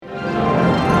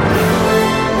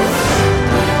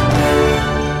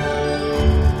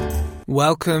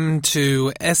Welcome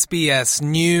to SBS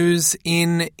News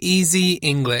in Easy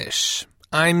English.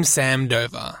 I'm Sam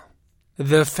Dover.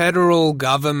 The federal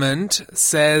government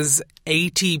says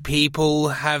 80 people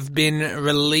have been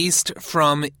released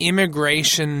from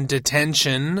immigration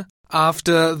detention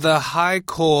after the High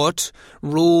Court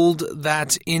ruled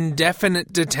that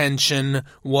indefinite detention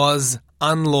was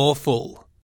unlawful.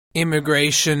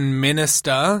 Immigration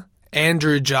Minister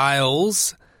Andrew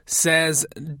Giles says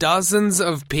dozens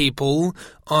of people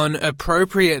on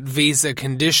appropriate visa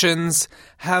conditions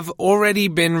have already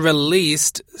been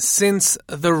released since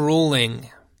the ruling.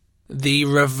 The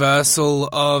reversal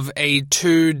of a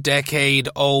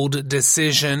 2-decade-old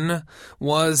decision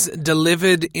was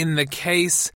delivered in the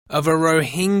case of a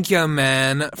Rohingya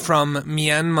man from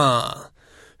Myanmar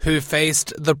who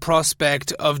faced the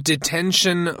prospect of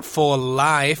detention for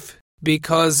life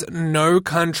because no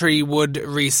country would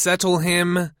resettle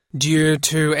him due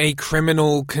to a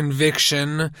criminal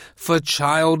conviction for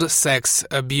child sex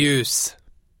abuse.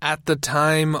 At the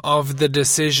time of the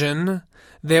decision,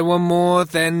 there were more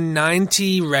than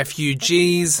 90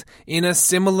 refugees in a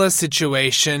similar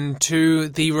situation to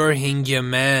the Rohingya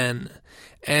man,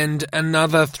 and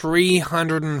another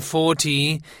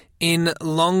 340 in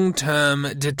long-term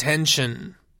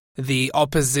detention. The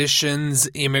opposition's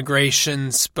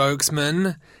immigration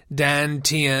spokesman, Dan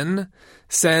Tehan,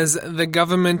 says the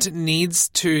government needs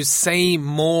to say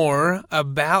more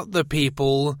about the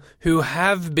people who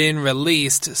have been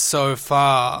released so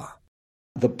far.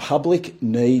 The public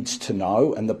needs to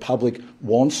know, and the public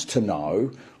wants to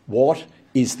know, what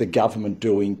is the government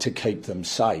doing to keep them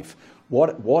safe?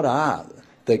 What are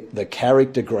the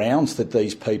character grounds that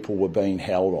these people were being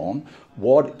held on?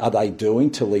 What are they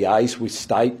doing to liaise with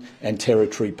state and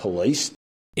territory police?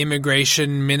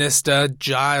 Immigration Minister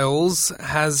Giles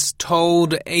has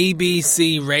told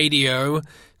ABC Radio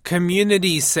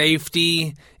community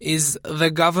safety is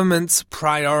the government's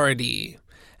priority,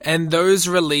 and those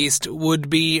released would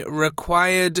be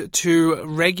required to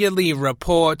regularly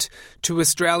report to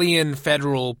Australian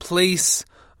Federal Police,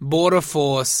 Border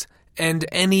Force, and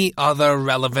any other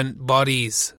relevant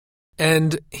bodies.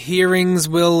 And hearings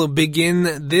will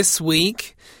begin this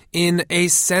week in a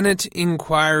Senate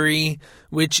inquiry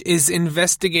which is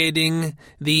investigating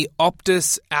the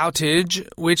Optus outage,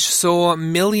 which saw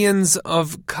millions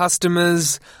of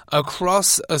customers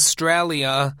across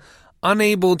Australia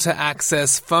unable to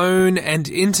access phone and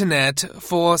internet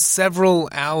for several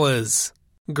hours.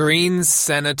 Greens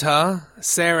Senator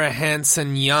Sarah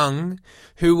Hanson-Young,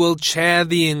 who will chair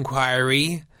the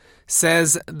inquiry,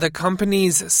 says the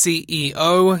company's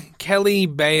CEO, Kelly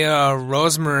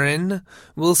Bayer-Rosmarin,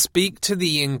 will speak to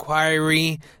the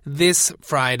inquiry this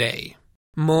Friday.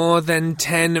 More than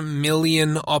 10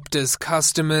 million Optus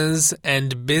customers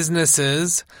and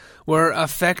businesses were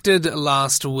affected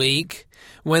last week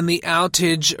when the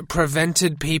outage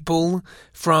prevented people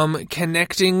from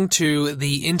connecting to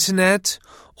the internet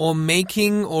or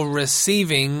making or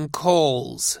receiving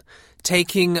calls,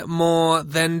 taking more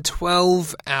than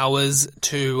 12 hours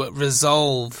to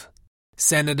resolve.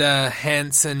 Senator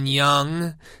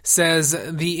Hanson-Young says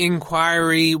the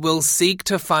inquiry will seek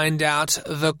to find out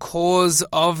the cause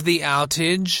of the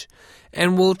outage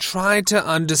and will try to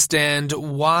understand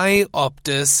why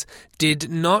Optus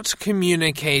did not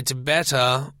communicate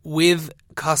better with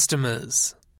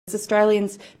customers.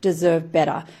 Australians deserve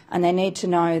better, and they need to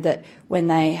know that when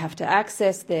they have to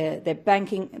access their bank,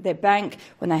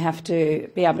 when they have to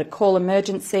be able to call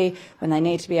emergency, when they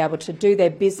need to be able to do their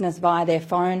business via their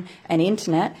phone and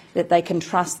internet, that they can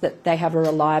trust that they have a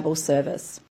reliable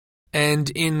service. And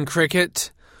in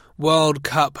cricket, World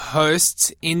Cup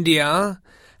hosts India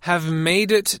have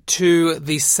made it to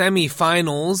the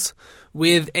semi-finals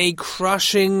with a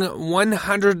crushing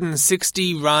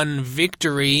 160-run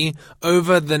victory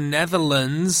over the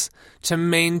Netherlands to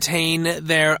maintain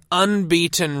their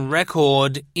unbeaten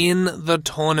record in the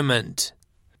tournament.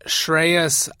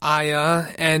 Shreyas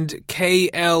Iyer and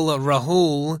KL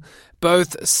Rahul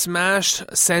both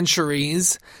smashed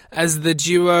centuries as the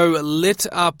duo lit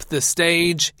up the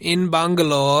stage in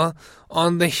Bangalore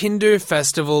on the Hindu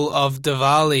festival of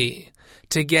Diwali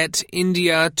to get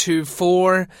India to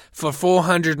 4 for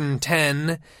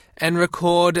 410 and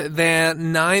record their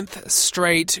 9th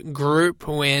straight group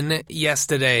win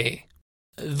yesterday.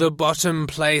 The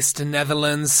bottom-placed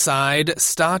Netherlands side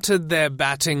started their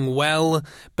batting well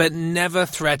but never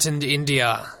threatened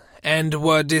India and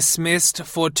were dismissed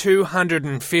for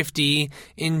 250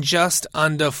 in just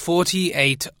under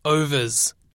 48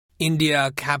 overs.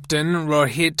 India captain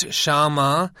Rohit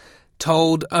Sharma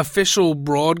told official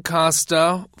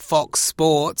broadcaster Fox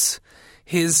Sports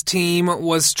His team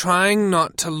was trying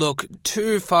not to look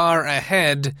too far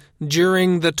ahead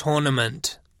during the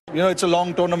tournament. It's a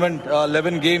long tournament,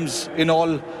 11 games in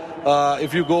all.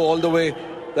 If you go all the way,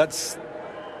 that's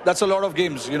a lot of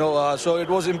games, So it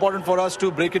was important for us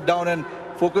to break it down and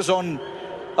focus on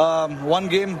one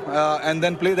game and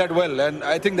then play that well. And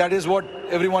I think that is what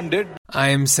everyone did.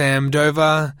 I'm Sam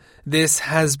Dover. This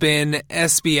has been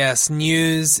SBS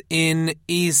News in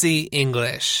Easy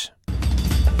English.